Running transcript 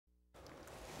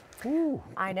Ooh,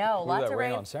 I know, lots of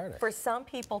rain on Saturday. for some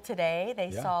people today.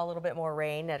 They saw a little bit more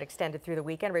rain that extended through the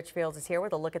weekend. Rich Fields is here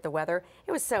with a look at the weather.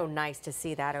 It was so nice to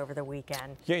see that over the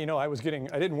weekend. Yeah, you know, I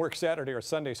didn't work Saturday or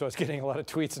Sunday, so I was getting a lot of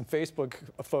tweets and Facebook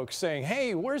folks saying,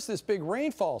 hey, where's this big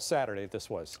rainfall Saturday this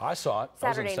was? I saw it.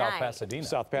 Saturday I was in South Pasadena.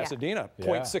 South Pasadena,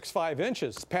 0.65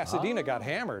 inches. Pasadena got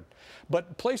hammered.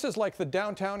 But places like the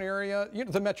downtown area, you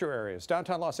know, the metro areas,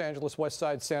 downtown Los Angeles, West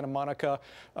Side, Santa Monica,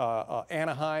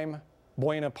 Anaheim,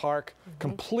 Buena Park,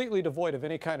 completely devoid of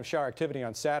any kind of shower activity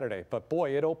on Saturday. But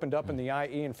boy, it opened up in the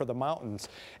IE and for the mountains.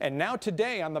 And now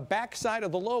today, on the backside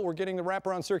of the low, we're getting the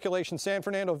wraparound circulation, San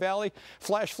Fernando Valley,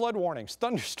 flash flood warnings,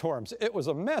 thunderstorms. It was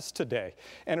a mess today.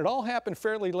 And it all happened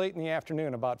fairly late in the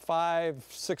afternoon, about 5,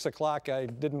 6 o'clock. I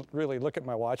didn't really look at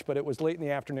my watch, but it was late in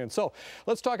the afternoon. So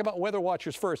let's talk about weather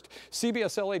watchers first.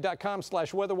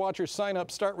 CBSLA.com/weather watchers. Sign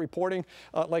up, start reporting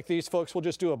like these folks. We'll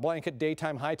just do a blanket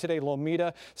daytime high today.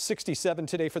 Lomita, 67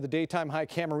 today for the daytime high.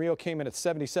 Camarillo came in at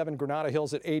 77. Granada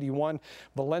Hills at 81.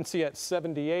 Valencia at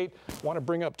 78. Want to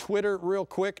bring up Twitter real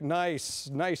quick. Nice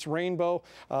rainbow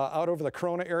out over the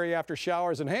Corona area after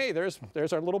showers. And hey, there's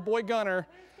our little boy Gunner,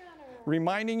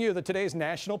 reminding you that today's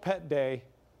National Pet Day.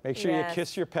 Make sure you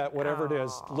kiss your pet, whatever it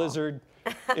is. Lizard,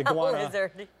 iguana,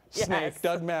 Lizard. snake,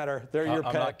 doesn't matter. They're your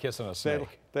pet. I'm not kissing a snake.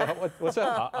 What's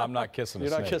that? I'm not kissing a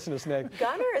snake. You're not kissing a snake.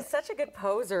 Gunner is such a good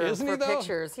poser for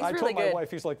pictures. He's I really told my good.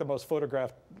 wife he's like the most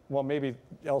photographed. Well, maybe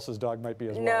Elsa's dog might be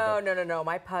as well. No.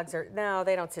 My pugs are,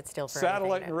 they don't sit still for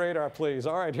Satellite anything. and radar, please.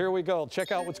 All right, here we go.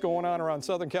 Check out what's going on around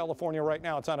Southern California right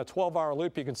now. It's on a 12-hour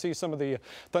loop. You can see some of the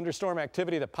thunderstorm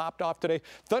activity that popped off today.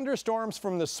 Thunderstorms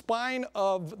from the spine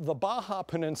of the Baja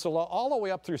Peninsula all the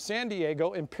way up through San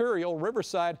Diego, Imperial,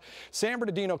 Riverside, San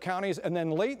Bernardino counties, and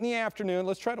then late in the afternoon,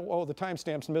 let's try to, oh, the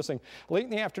timestamp's missing. Late in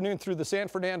the afternoon through the San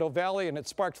Fernando Valley, and it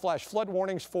sparked flash flood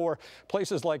warnings for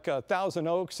places like Thousand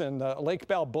Oaks and Lake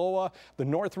Balboa, the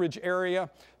Northridge area.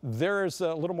 There's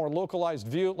a little more localized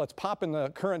view. Let's pop in the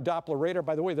current Doppler radar.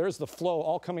 By the way, there's the flow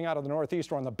all coming out of the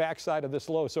northeast or on the backside of this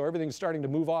low, so everything's starting to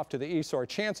move off to the east, so our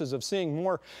chances of seeing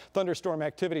more thunderstorm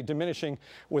activity diminishing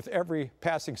with every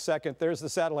passing second. There's the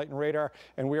satellite and radar,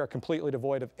 and we are completely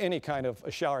devoid of any kind of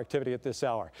shower activity at this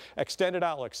hour. Extended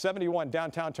outlook, 71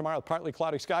 downtown tomorrow, partly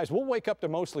cloudy skies. We'll wake up to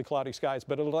mostly cloudy skies,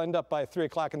 but it'll end up by 3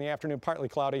 o'clock in the afternoon, partly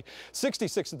cloudy.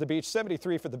 66 at the beach,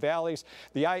 73 for the valleys.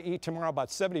 The IE tomorrow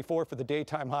about 74 for the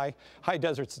daytime high. High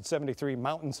deserts at 73,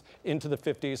 mountains into the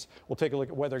 50s. We'll take a look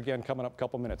at weather again coming up a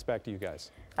couple minutes. Back to you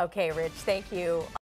guys. Okay, Rich, thank you.